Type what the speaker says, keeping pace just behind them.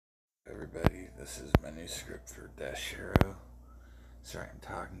everybody, this is my new script for Dashero. Sorry I'm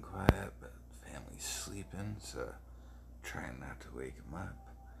talking quiet, but family's sleeping, so trying not to wake them up.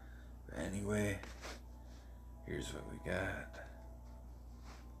 But anyway, here's what we got.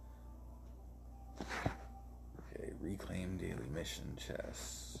 Okay, reclaim daily mission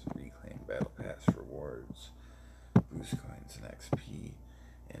chests, reclaim battle pass rewards, boost coins and XP,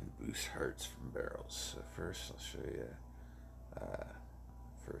 and boost hearts from barrels. So first I'll show you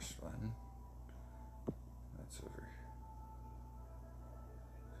first one. That's over.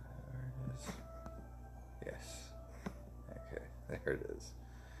 There it is. Yes. Okay, there it is.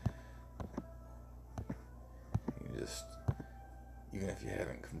 You just, even if you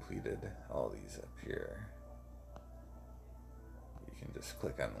haven't completed all these up here, you can just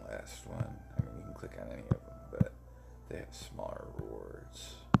click on the last one. I mean, you can click on any of them, but they have smaller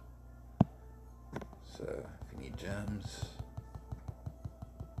rewards. So if you need gems,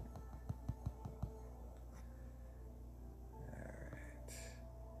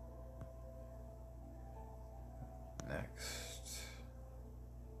 next,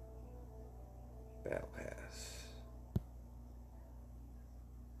 battle pass.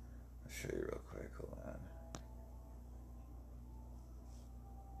 I'll show you real quick, hold on.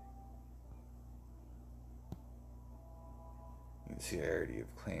 You can see I already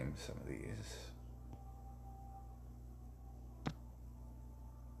have claimed some of these.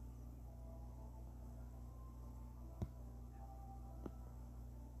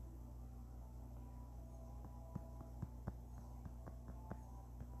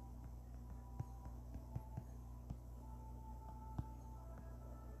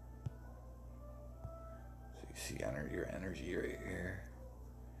 You see your energy right here.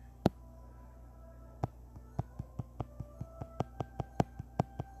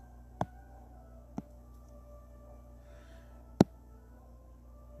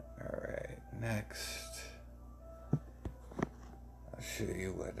 Alright, next I'll show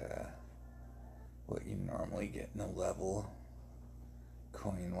you what you normally get in a level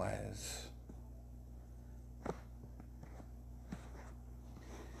coin wise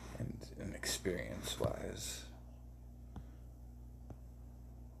and experience wise.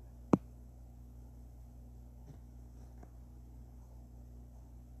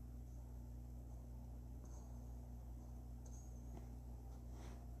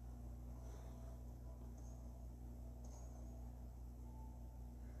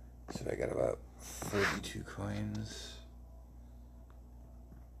 So I got about 42 coins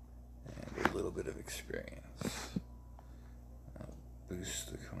and a little bit of experience. I'll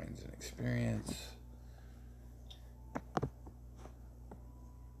boost the coins and experience.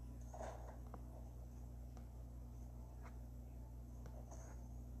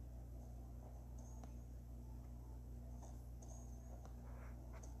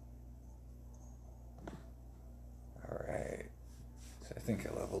 Alright. I think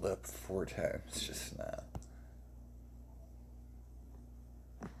I leveled up 4 times just now.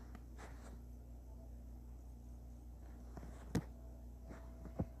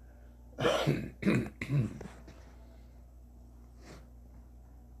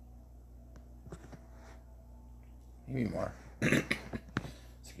 Maybe more.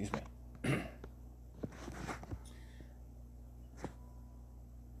 Excuse me.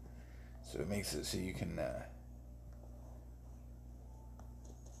 So it makes it so you can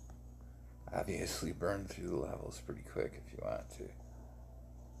obviously burn through the levels pretty quick if you want to.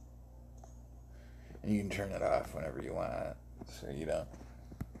 And you can turn it off whenever you want, so you don't,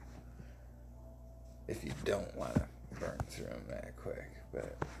 if you don't want to burn through them that quick.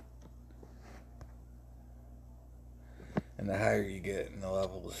 But and the higher you get in the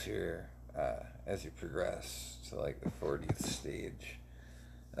levels here, as you progress to like the 40th stage,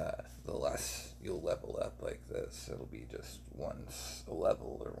 the less you'll level up like this. It'll be just once a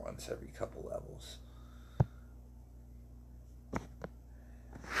level or once every couple levels.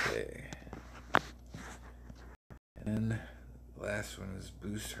 Okay. And the last one is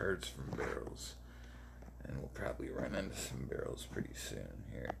boost hearts from barrels. And we'll probably run into some barrels pretty soon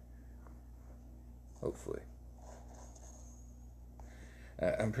here. Hopefully.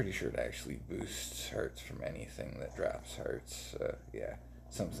 I'm pretty sure it actually boosts hearts from anything that drops hearts. Yeah.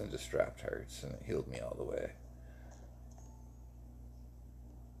 Something just dropped hearts and it healed me all the way.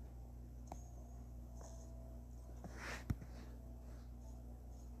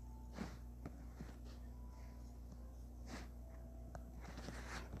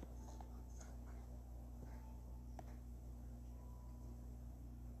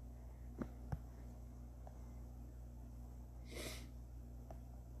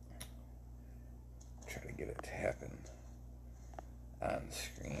 Try to get it to happen on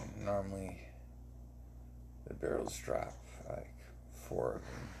screen. normally the barrels drop like 4 of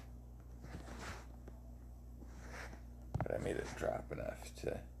them. But I made it drop enough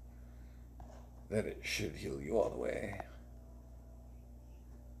to that it should heal you all the way.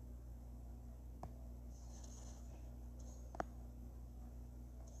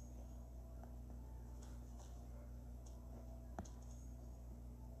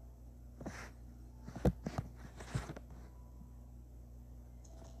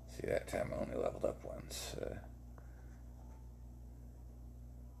 See, that time I only leveled up once.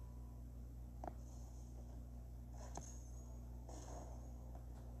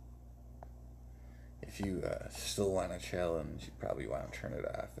 If you still want a challenge, you probably want to turn it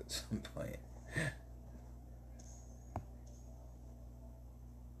off at some point.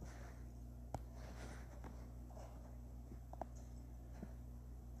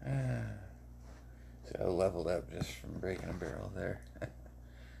 So I leveled up just from breaking a barrel there.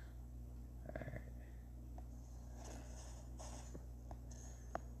 Alright.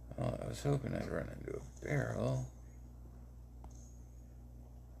 Well, I was hoping I'd run into a barrel.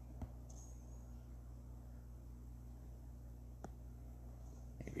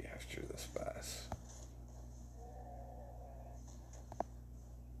 Maybe after this boss.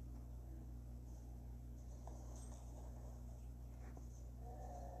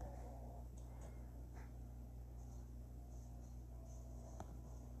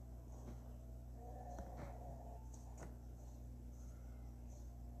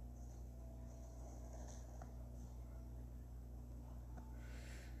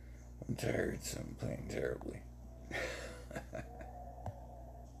 I'm tired, so I'm playing terribly.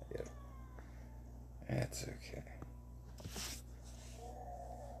 Yep. That's okay.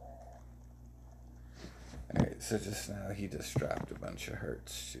 Alright, so just now he just dropped a bunch of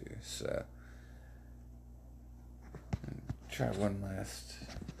hearts too, so try one last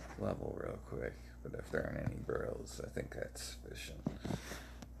level real quick, but if there aren't any barrels, I think that's sufficient.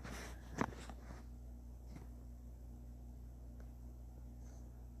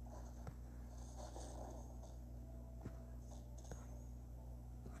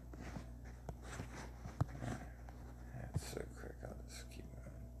 That's so quick, I'll just keep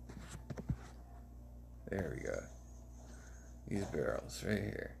going. There we go. These barrels right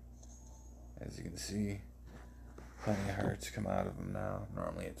here. As you can see, plenty of hearts come out of them now.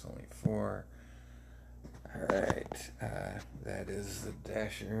 Normally it's only 4. Alright, that is the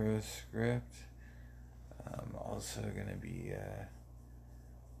Dashero script. I'm also going to be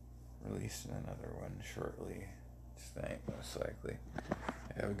releasing another one shortly. Tonight, most likely.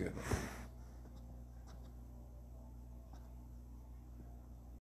 Have a good one.